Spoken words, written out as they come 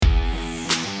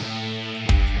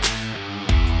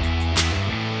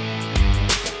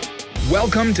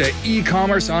Welcome to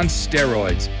e-commerce on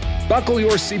steroids. Buckle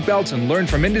your seatbelts and learn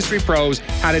from industry pros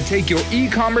how to take your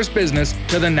e-commerce business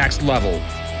to the next level.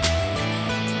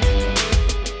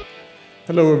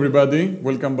 Hello everybody,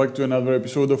 welcome back to another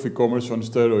episode of e-commerce on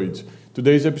steroids.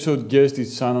 Today's episode guest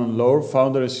is Shannon Lohr,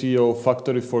 founder and CEO of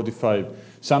Factory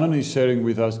 45. Shannon is sharing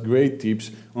with us great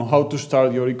tips on how to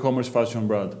start your e-commerce fashion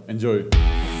brand. Enjoy.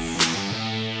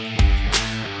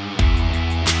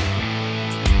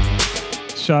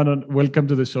 Shannon, welcome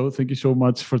to the show. Thank you so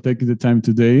much for taking the time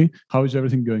today. How is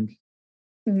everything going?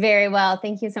 Very well.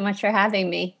 Thank you so much for having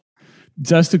me.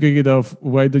 Just to kick it off,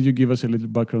 why don't you give us a little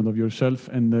background of yourself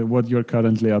and what you're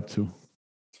currently up to?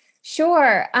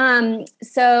 Sure.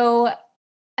 So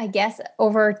I guess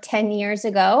over 10 years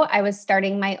ago, I was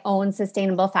starting my own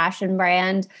sustainable fashion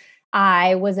brand.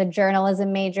 I was a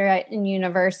journalism major in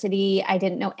university. I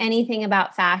didn't know anything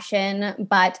about fashion,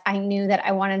 but I knew that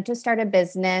I wanted to start a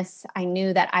business. I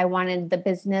knew that I wanted the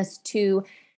business to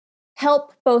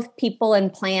help both people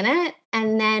and planet.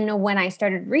 And then when I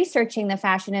started researching the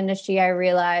fashion industry, I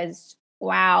realized,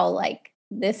 wow, like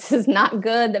this is not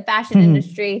good. The fashion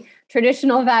industry,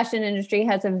 traditional fashion industry,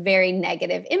 has a very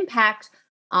negative impact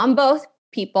on both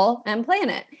people and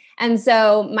planet. And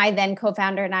so my then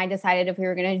co-founder and I decided if we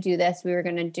were going to do this, we were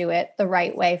going to do it the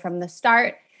right way from the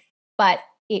start. But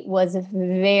it was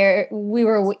we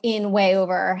were in way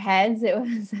over our heads. It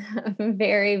was a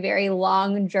very, very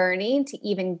long journey to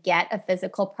even get a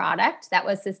physical product that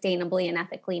was sustainably and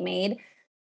ethically made.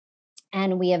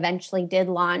 And we eventually did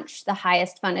launch the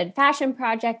highest funded fashion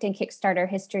project in Kickstarter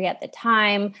history at the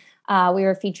time. We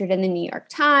were featured in the New York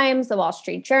Times, the Wall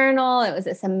Street Journal. It was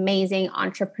this amazing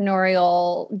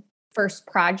entrepreneurial first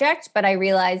project, but I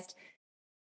realized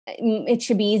it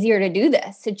should be easier to do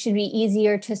this. It should be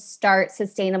easier to start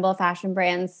sustainable fashion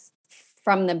brands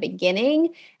from the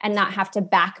beginning and not have to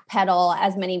backpedal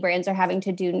as many brands are having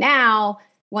to do now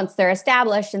once they're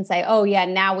established and say, oh yeah,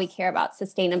 now we care about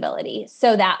sustainability.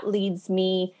 So that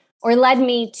led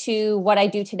me to what I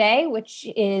do today, which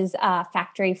is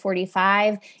Factory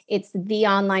 45. It's the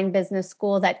online business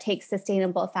school that takes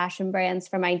sustainable fashion brands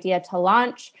from idea to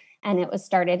launch. And it was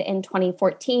started in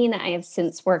 2014. I have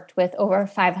since worked with over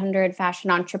 500 fashion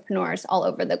entrepreneurs all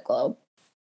over the globe.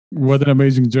 What an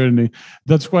amazing journey.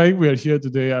 That's why we are here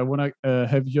today. I want to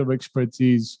have your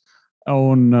expertise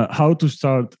on how to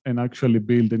start and actually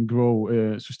build and grow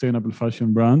a sustainable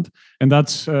fashion brand. And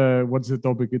that's what the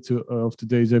topic of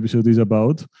today's episode is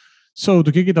about. So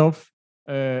to kick it off,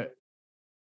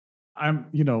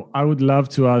 I would love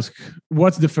to ask,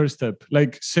 what's the first step?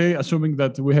 Like, say, assuming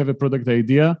that we have a product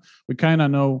idea, we kind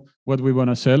of know what we want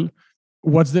to sell.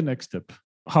 What's the next step?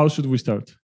 How should we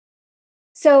start?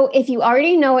 So if you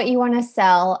already know what you want to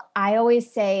sell, I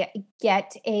always say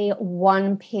get a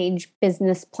one-page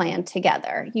business plan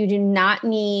together. You do not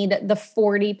need the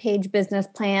 40-page business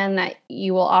plan that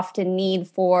you will often need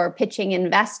for pitching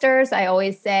investors. I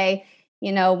always say,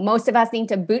 most of us need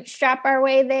to bootstrap our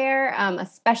way there,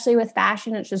 especially with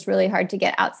fashion. It's just really hard to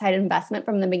get outside investment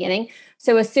from the beginning.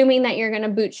 So assuming that you're going to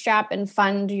bootstrap and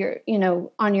fund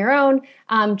on your own,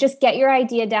 just get your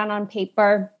idea down on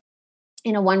paper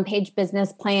in a one-page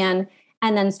business plan,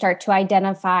 and then start to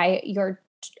identify your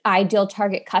ideal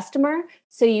target customer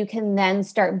so you can then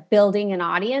start building an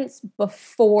audience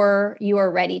before you are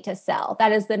ready to sell.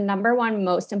 That is the number one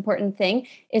most important thing,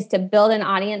 is to build an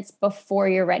audience before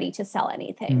you're ready to sell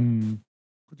anything.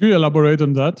 Could you elaborate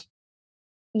on that?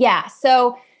 Yeah.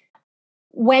 So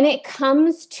when it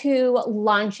comes to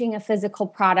launching a physical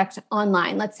product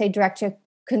online, let's say direct to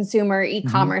consumer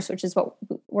e-commerce, which is what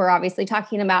we're obviously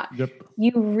talking about,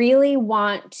 you really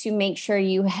want to make sure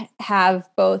you have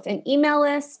both an email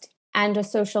list and a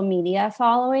social media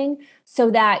following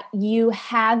so that you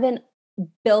have a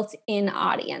built-in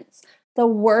audience. The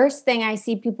worst thing I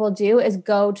see people do is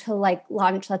go to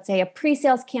launch, let's say, a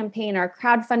pre-sales campaign or a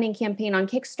crowdfunding campaign on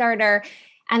Kickstarter,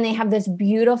 and they have this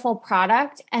beautiful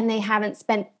product and they haven't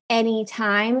spent any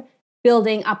time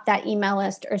building up that email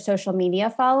list or social media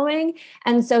following.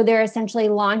 And so they're essentially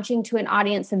launching to an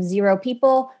audience of 0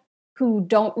 people who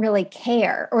don't really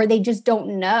care, or they just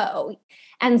don't know.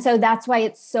 And so that's why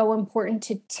it's so important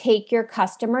to take your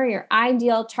customer, your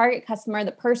ideal target customer,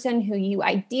 the person who you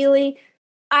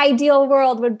ideal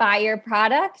world would buy your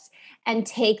product, and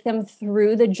take them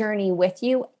through the journey with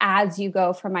you as you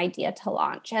go from idea to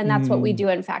launch. And that's what we do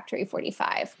in Factory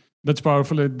 45. That's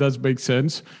powerful. It does make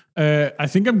sense. I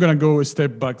think I'm going to go a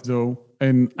step back, though.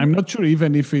 And I'm not sure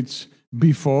even if it's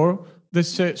before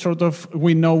this sort of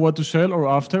we know what to sell or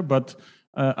after, but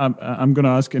I'm going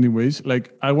to ask anyways.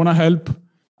 Like, I want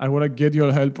to get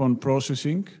your help on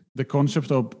processing the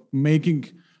concept of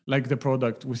making like the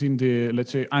product within the,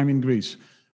 let's say I'm in Greece.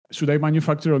 Should I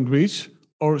manufacture in Greece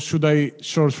or should I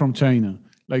source from China?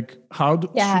 Like how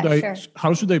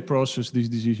should I process this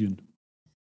decision?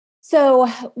 So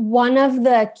one of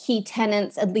the key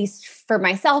tenets, at least for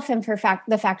myself and for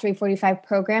the Factory 45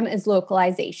 program, is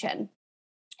localization.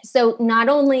 So not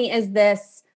only is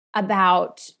this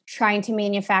about trying to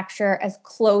manufacture as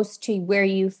close to where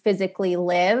you physically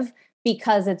live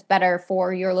because it's better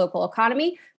for your local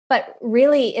economy, but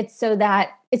really it's so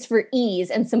that it's for ease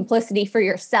and simplicity for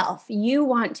yourself. You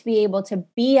want to be able to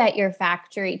be at your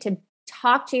factory, to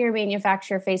talk to your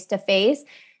manufacturer face to face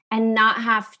and not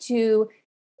have to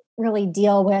really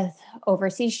deal with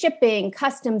overseas shipping,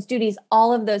 customs, duties,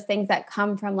 all of those things that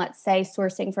come from, let's say,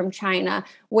 sourcing from China,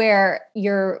 where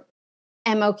your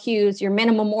MOQs, your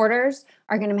minimum orders,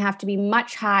 are going to have to be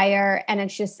much higher, and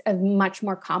it's just a much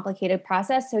more complicated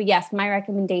process. So yes, my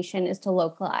recommendation is to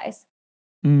localize.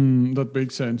 That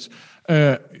makes sense.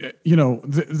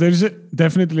 There's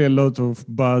definitely a lot of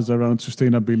buzz around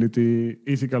sustainability,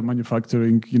 ethical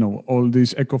manufacturing, all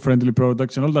these eco-friendly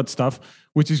products and all that stuff,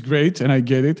 which is great, and I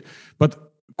get it.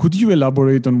 But could you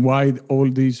elaborate on why all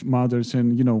these matters?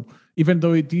 And, even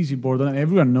though it is important, and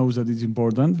everyone knows that it's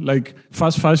important, like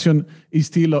fast fashion is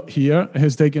still here,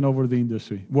 has taken over the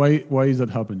industry. Why is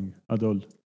that happening at all?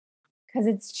 Because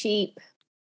it's cheap.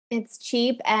 It's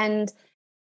cheap, and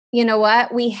you know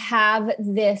what? We have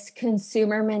this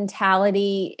consumer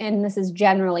mentality, and this is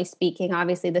generally speaking,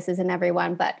 obviously this isn't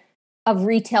everyone, but of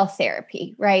retail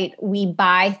therapy, right? We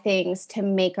buy things to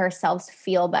make ourselves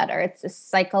feel better. It's a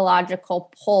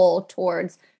psychological pull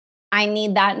towards, I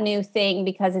need that new thing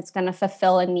because it's going to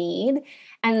fulfill a need.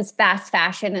 And fast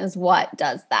fashion is what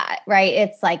does that, right?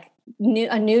 It's like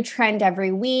a new trend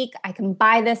every week. I can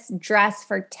buy this dress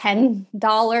for $10,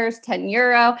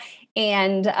 €10,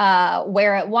 and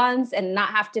wear it once and not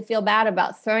have to feel bad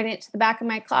about throwing it to the back of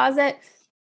my closet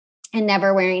and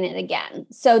never wearing it again.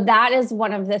 So that is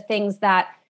one of the things that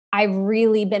I've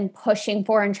really been pushing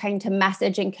for and trying to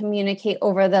message and communicate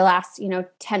over the last,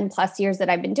 10 plus years that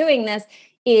I've been doing this,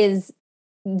 is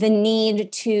the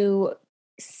need to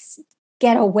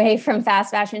get away from fast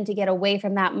fashion, to get away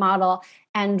from that model,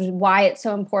 and why it's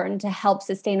so important to help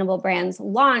sustainable brands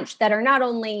launch that are not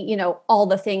only, all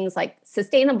the things like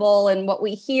sustainable and what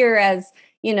we hear as,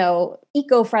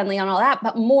 eco-friendly and all that,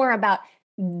 but more about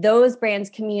those brands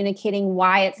communicating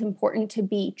why it's important to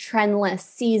be trendless,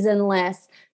 seasonless,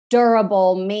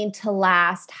 durable, made to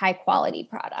last, high quality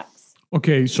products.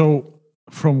 Okay, so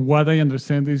from what I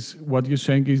understand is what you're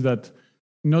saying is that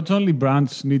not only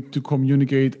brands need to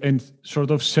communicate and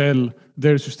sort of sell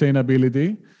their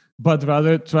sustainability, but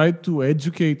rather try to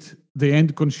educate the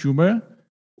end consumer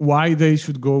why they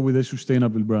should go with a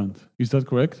sustainable brand. Is that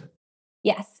correct?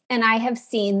 Yes. And I have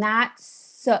seen that.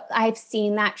 So I've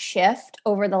seen that shift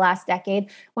over the last decade.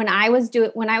 When I was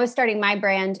starting my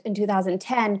brand in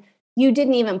 2010, you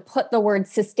didn't even put the word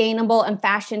sustainable and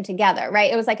fashion together,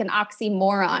 right? It was like an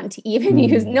oxymoron to even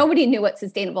use. Nobody knew what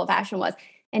sustainable fashion was.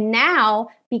 And now,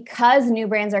 because new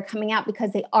brands are coming out,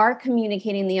 because they are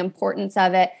communicating the importance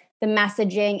of it, the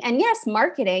messaging, and yes,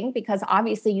 marketing, because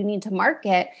obviously you need to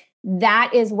market,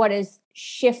 that is what is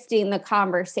shifting the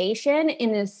conversation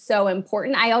and is so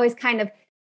important. I always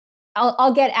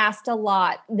I'll get asked a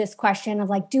lot this question of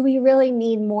like, do we really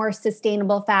need more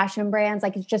sustainable fashion brands?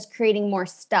 Like it's just creating more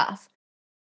stuff.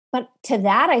 But to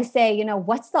that, I say,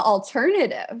 what's the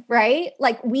alternative, right?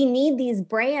 Like we need these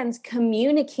brands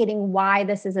communicating why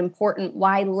this is important,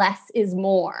 why less is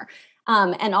more,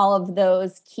 and all of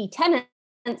those key tenets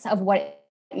of what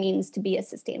it means to be a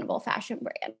sustainable fashion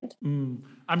brand.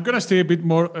 I'm going to stay a bit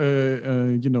more,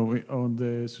 on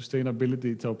the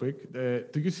sustainability topic.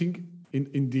 Do you think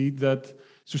indeed that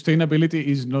sustainability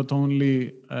is not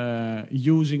only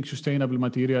using sustainable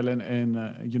material and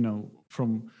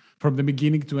from the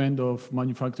beginning to end of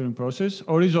manufacturing process,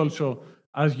 or is also,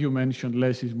 as you mentioned,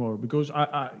 less is more? Because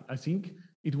I think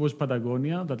it was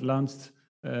Patagonia that launched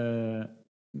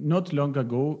not long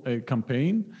ago a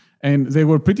campaign, and they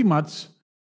were pretty much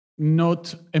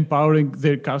not empowering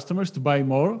their customers to buy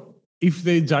more if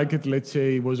their jacket, let's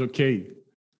say, was okay.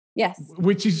 Yes.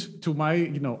 Which is to my,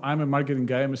 I'm a marketing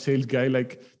guy, I'm a sales guy,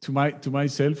 like to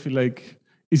myself, like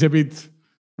is a bit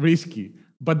risky,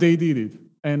 but they did it.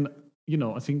 And,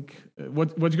 I think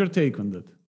what's your take on that?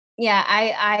 Yeah,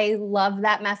 I love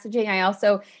that messaging. I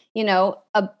also,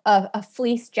 a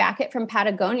fleece jacket from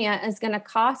Patagonia is going to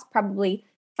cost probably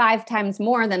 5 times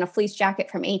more than a fleece jacket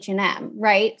from H&M,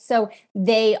 right? So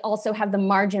they also have the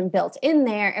margin built in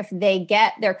there if they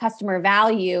get their customer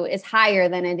value is higher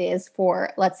than it is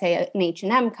for, let's say, an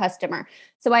H&M customer.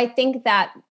 So I think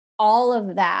that all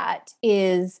of that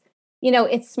is,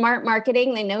 it's smart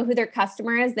marketing. They know who their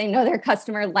customer is. They know their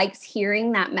customer likes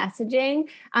hearing that messaging.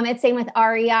 It's same with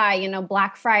REI.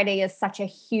 Black Friday is such a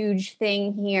huge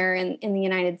thing here in the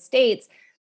United States.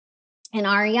 And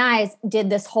REI's did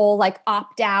this whole like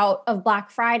opt out of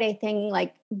Black Friday thing,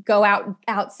 like go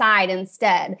outside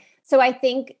instead. So I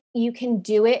think you can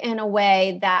do it in a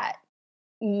way that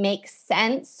makes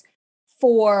sense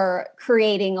for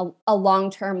creating a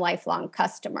long-term, lifelong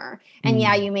customer. And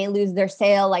yeah, you may lose their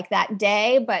sale like that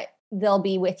day, but they'll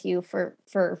be with you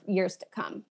for years to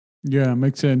come. Yeah,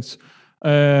 makes sense.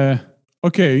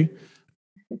 Okay.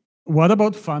 What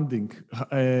about funding?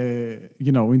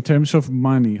 In terms of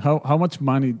money, how much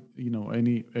money,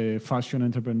 any fashion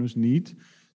entrepreneurs need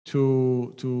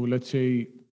to let's say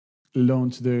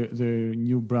launch their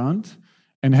new brand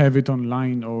and have it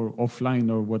online or offline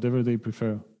or whatever they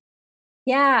prefer?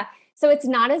 Yeah. So it's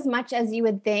not as much as you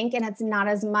would think. And it's not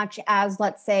as much as,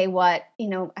 let's say, what,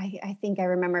 I think I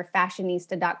remember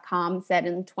fashionista.com said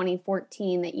in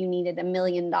 2014 that you needed $1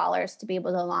 million to be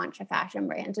able to launch a fashion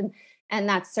brand. And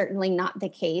that's certainly not the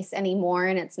case anymore.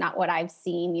 And it's not what I've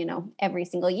seen, every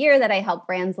single year that I help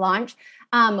brands launch.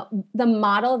 The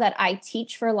model that I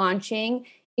teach for launching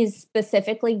is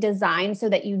specifically designed so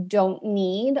that you don't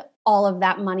need all of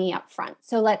that money up front.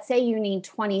 So let's say you need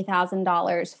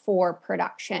 $20,000 for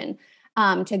production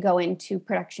to go into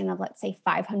production of, let's say,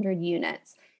 500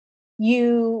 units.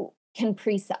 You can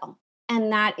pre-sell.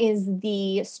 And that is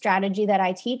the strategy that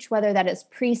I teach, whether that is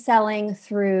pre-selling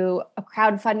through a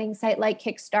crowdfunding site like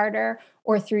Kickstarter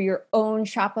or through your own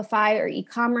Shopify or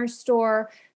e-commerce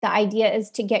store. The idea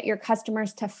is to get your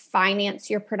customers to finance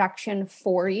your production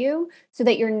for you so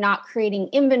that you're not creating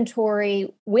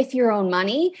inventory with your own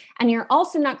money. And you're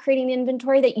also not creating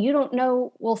inventory that you don't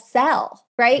know will sell,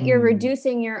 right? You're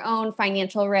reducing your own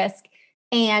financial risk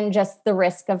and just the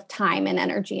risk of time and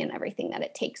energy and everything that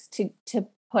it takes to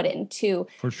put into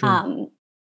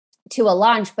to a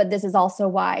launch. But this is also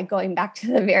why, going back to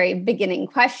the very beginning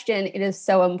question, it is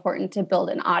so important to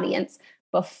build an audience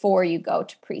before you go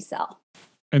to pre-sell.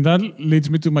 And that leads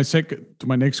me to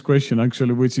my next question,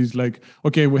 actually, which is like,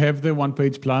 okay, we have the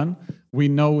one-page plan. We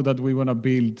know that we want to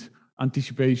build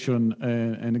anticipation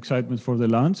and excitement for the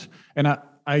launch. And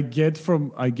I guess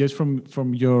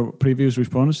from your previous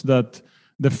response that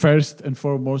the first and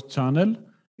foremost channel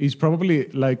is probably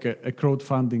like a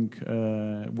crowdfunding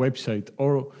website,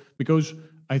 or because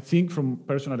I think from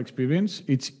personal experience,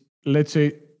 it's, let's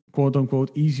say, quote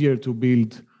unquote, easier to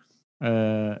build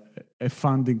a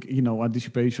funding,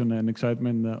 anticipation and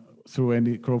excitement through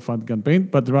any crowdfunding campaign,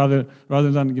 but rather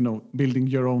than, building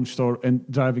your own store and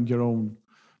driving your own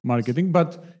marketing.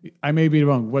 But I may be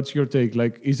wrong. What's your take?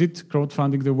 Like, is it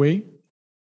crowdfunding the way?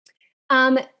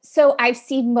 So I've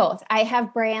seen both. I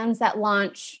have brands that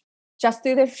launch just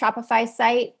through their Shopify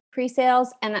site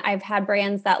pre-sales, and I've had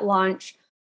brands that launch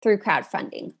through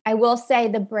crowdfunding. I will say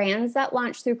the brands that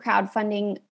launch through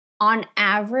crowdfunding on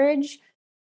average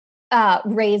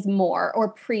raise more or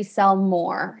pre-sell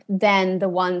more than the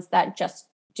ones that just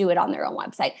do it on their own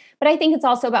website. But I think it's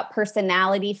also about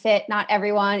personality fit. Not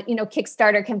everyone,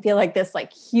 Kickstarter can feel like this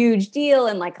like huge deal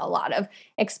and like a lot of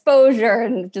exposure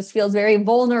and it just feels very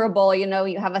vulnerable.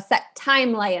 You have a set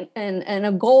timeline and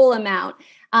a goal amount.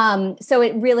 So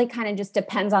it really kind of just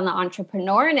depends on the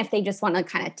entrepreneur. And if they just want to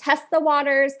kind of test the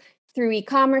waters through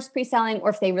e-commerce pre-selling, or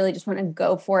if they really just want to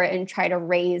go for it and try to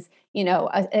raise,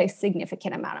 a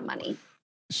significant amount of money.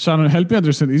 Shannon, help me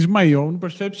understand. Is my own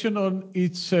perception on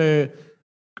it's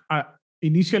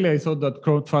initially I thought that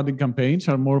crowdfunding campaigns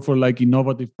are more for like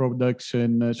innovative products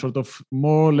and sort of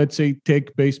more, let's say,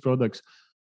 tech-based products.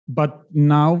 But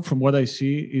now, from what I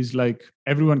see, is like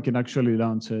everyone can actually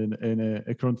launch a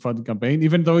crowdfunding campaign,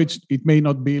 even though it may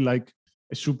not be like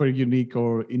a super unique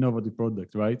or innovative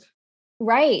product, right?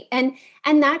 Right. And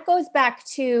that goes back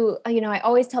to, I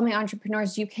always tell my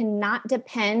entrepreneurs, you cannot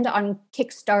depend on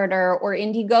Kickstarter or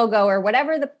Indiegogo or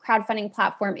whatever the crowdfunding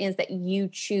platform is that you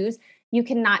choose. You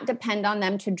cannot depend on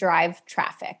them to drive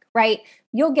traffic, right?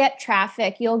 You'll get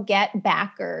traffic, you'll get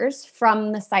backers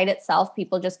from the site itself,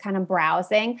 people just kind of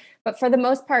browsing. But for the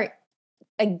most part,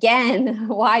 again,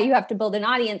 why you have to build an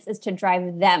audience is to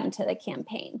drive them to the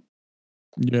campaign.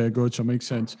 Yeah, gotcha. Makes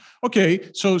sense.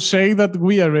 Okay, so say that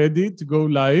we are ready to go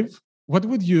live. What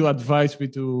would you advise me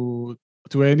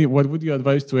what would you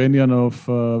advise to anyone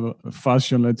of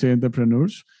fashion, let's say,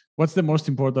 entrepreneurs? What's the most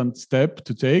important step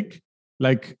to take?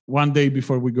 Like one day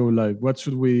before we go live, what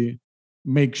should we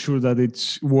make sure that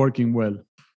it's working well?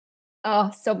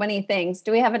 Oh, so many things.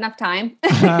 Do we have enough time?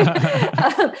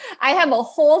 I have a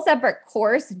whole separate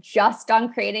course just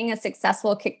on creating a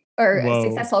successful a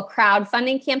successful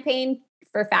crowdfunding campaign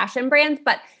for fashion brands.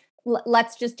 But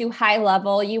let's just do high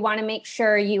level. You want to make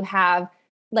sure you have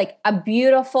like a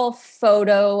beautiful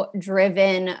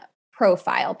photo-driven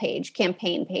profile page,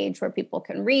 campaign page where people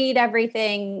can read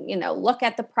everything, look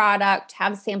at the product,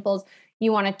 have samples.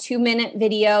 You want a 2-minute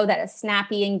video that is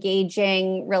snappy,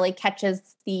 engaging, really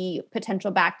catches the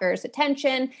potential backers'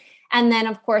 attention. And then,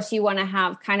 of course, you want to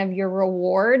have kind of your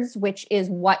rewards, which is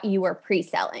what you are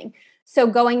pre-selling. So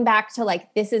going back to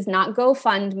this is not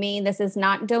GoFundMe, this is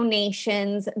not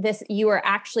donations, you are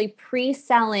actually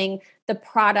pre-selling the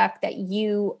product that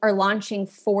you are launching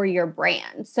for your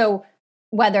brand. So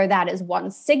whether that is one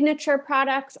signature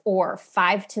product or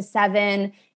 5 to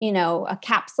 7, a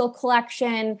capsule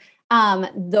collection,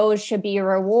 those should be your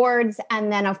rewards. And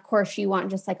then, of course, you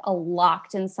want just a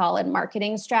locked and solid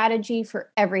marketing strategy for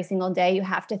every single day. You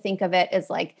have to think of it as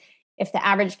if the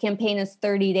average campaign is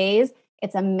 30 days,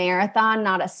 it's a marathon,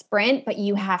 not a sprint, but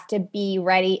you have to be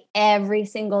ready every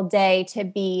single day to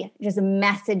be just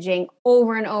messaging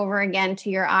over and over again to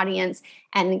your audience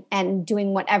and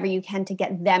doing whatever you can to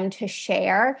get them to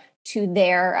share to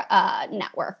their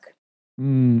network.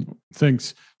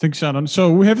 Thanks, Shannon.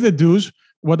 So we have the do's.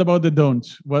 What about the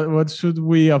don'ts? What should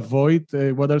we avoid?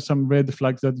 What are some red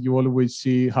flags that you always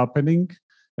see happening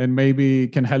and maybe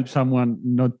can help someone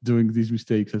not doing these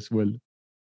mistakes as well?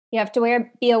 You have to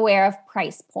be aware of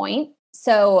price point.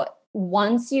 So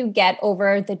once you get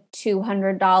over the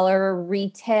 $200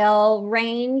 retail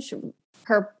range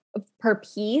per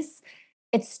piece,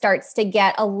 it starts to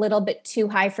get a little bit too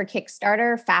high for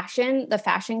Kickstarter the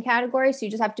fashion category. So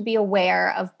you just have to be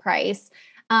aware of price.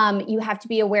 You have to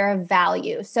be aware of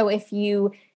value. So if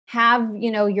you have,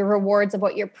 your rewards of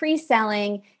what you're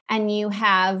pre-selling and you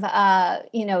have,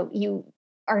 you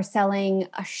are selling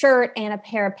a shirt and a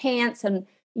pair of pants and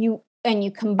you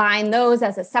combine those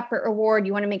as a separate reward,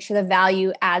 you want to make sure the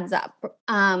value adds up.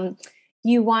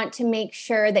 You want to make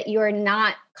sure that you're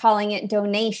not calling it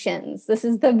donations. This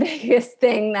is the biggest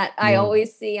thing that I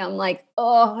always see. I'm like,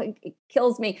 oh, it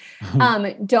kills me.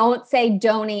 Don't say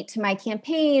donate to my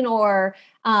campaign or,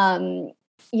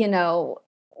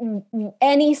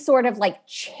 any sort of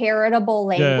charitable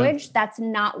language. Yeah. That's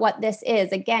not what this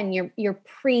is. Again, you're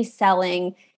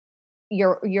pre-selling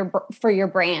for your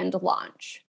brand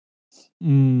launch.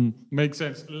 Makes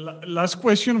sense. Last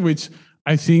question, which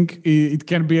I think it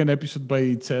can be an episode by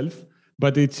itself,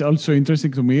 but it's also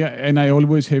interesting to me. And I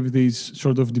always have this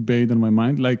sort of debate on my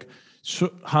mind.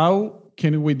 So how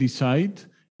can we decide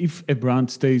if a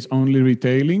brand stays only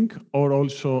retailing or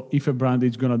also if a brand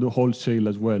is going to do wholesale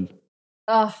as well?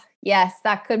 Oh, yes,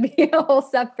 that could be a whole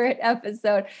separate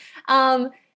episode.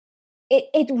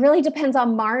 It really depends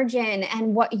on margin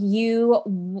and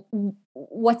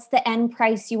what's the end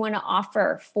price you want to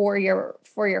offer for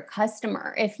your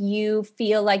customer. If you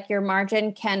feel like your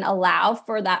margin can allow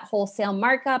for that wholesale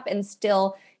markup and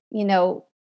still,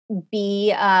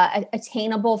 be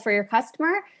attainable for your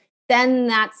customer, then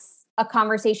that's a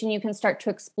conversation you can start to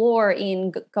explore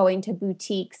in going to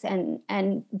boutiques and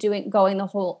going the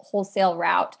whole wholesale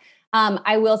route.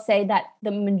 I will say that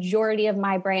the majority of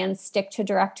my brands stick to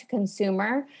direct to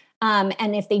consumer.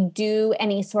 And if they do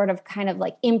any sort of kind of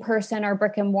in-person or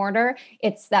brick and mortar,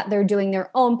 it's that they're doing their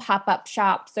own pop-up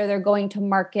shops or they're going to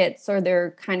markets or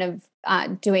they're kind of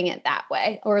doing it that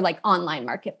way or online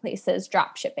marketplaces,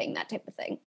 drop shipping, that type of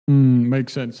thing.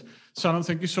 Makes sense. Shannon,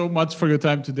 thank you so much for your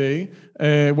time today.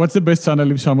 What's the best channel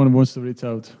if someone wants to reach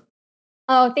out?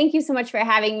 Oh, thank you so much for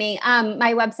having me.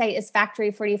 My website is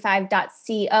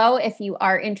factory45.co. If you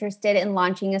are interested in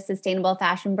launching a sustainable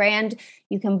fashion brand,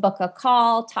 you can book a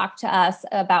call, talk to us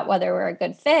about whether we're a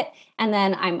good fit. And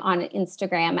then I'm on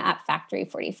Instagram at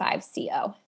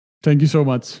factory45co. Thank you so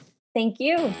much. Thank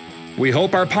you. We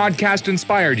hope our podcast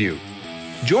inspired you.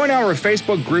 Join our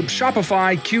Facebook group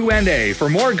Shopify Q&A for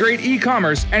more great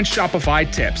e-commerce and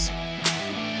Shopify tips.